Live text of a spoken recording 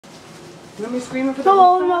Let me scream for the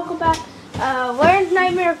Hello and welcome back. Where's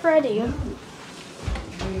Nightmare Freddy? He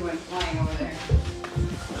went flying over there.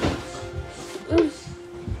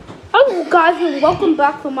 Hello guys and welcome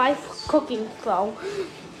back to my cooking show.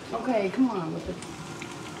 Okay, come on with the...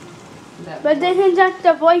 But this is just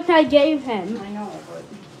the voice I gave him. I know, but...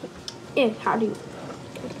 Yeah, how do you...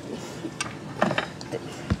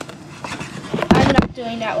 I'm not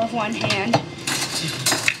doing that with one hand.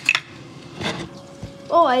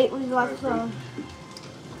 Oh wait, we left some.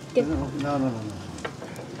 No.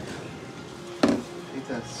 Eat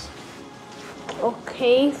this.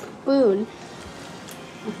 Okay, spoon.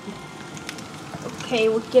 Okay,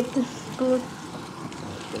 we'll get the spoon.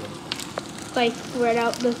 Like spread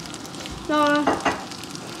out the. No.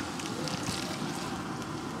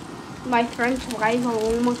 My French fries are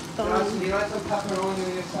almost done. Do you like some pepperoni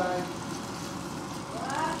on your side?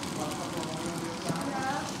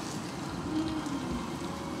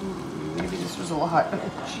 Maybe this was a lot.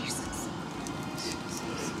 Jesus.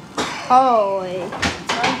 Holy.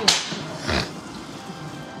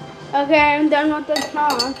 Okay, I'm done with the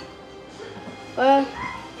sauce. Wait.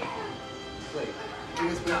 Give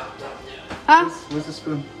me a spoon. Huh? Where's the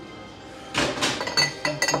spoon?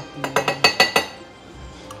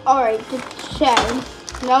 Alright, the cheese.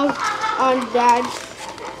 No, on Dad's.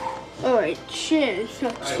 Alright, cheese.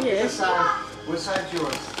 Alright, which side? Which side's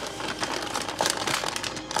yours?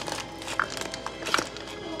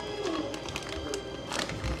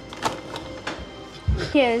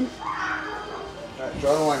 Cheese. Alright,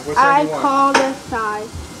 draw the line. Which side I do you want? call this side.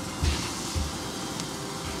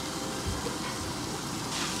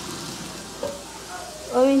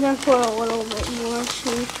 Let me just put a little bit more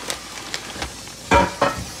cheese.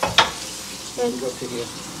 Go to here.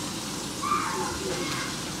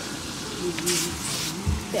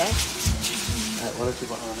 There. Alright, what else you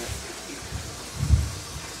want on it?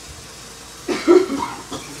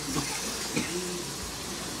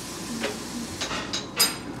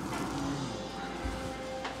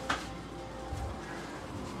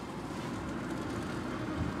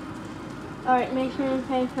 Alright, make sure you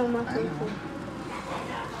pay so much.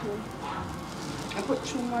 I put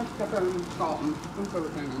too much pepper and salt and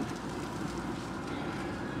everything in.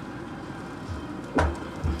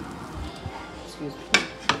 Excuse me.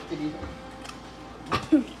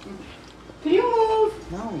 Can you move?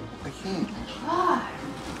 No, I can't.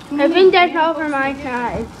 I think that's all for my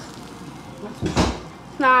side.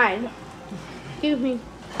 Side. Excuse me.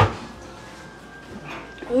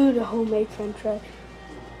 Ooh, the homemade French fries.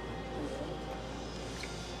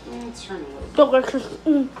 Let's turn a little. Delicious.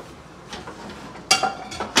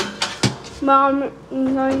 Mom,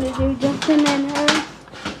 I'm going to do Justin and her.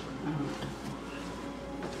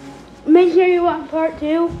 Make sure you watch part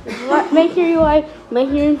 2. Make sure you like, make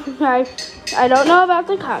sure you subscribe. I don't know about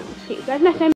the comments. See you guys next time.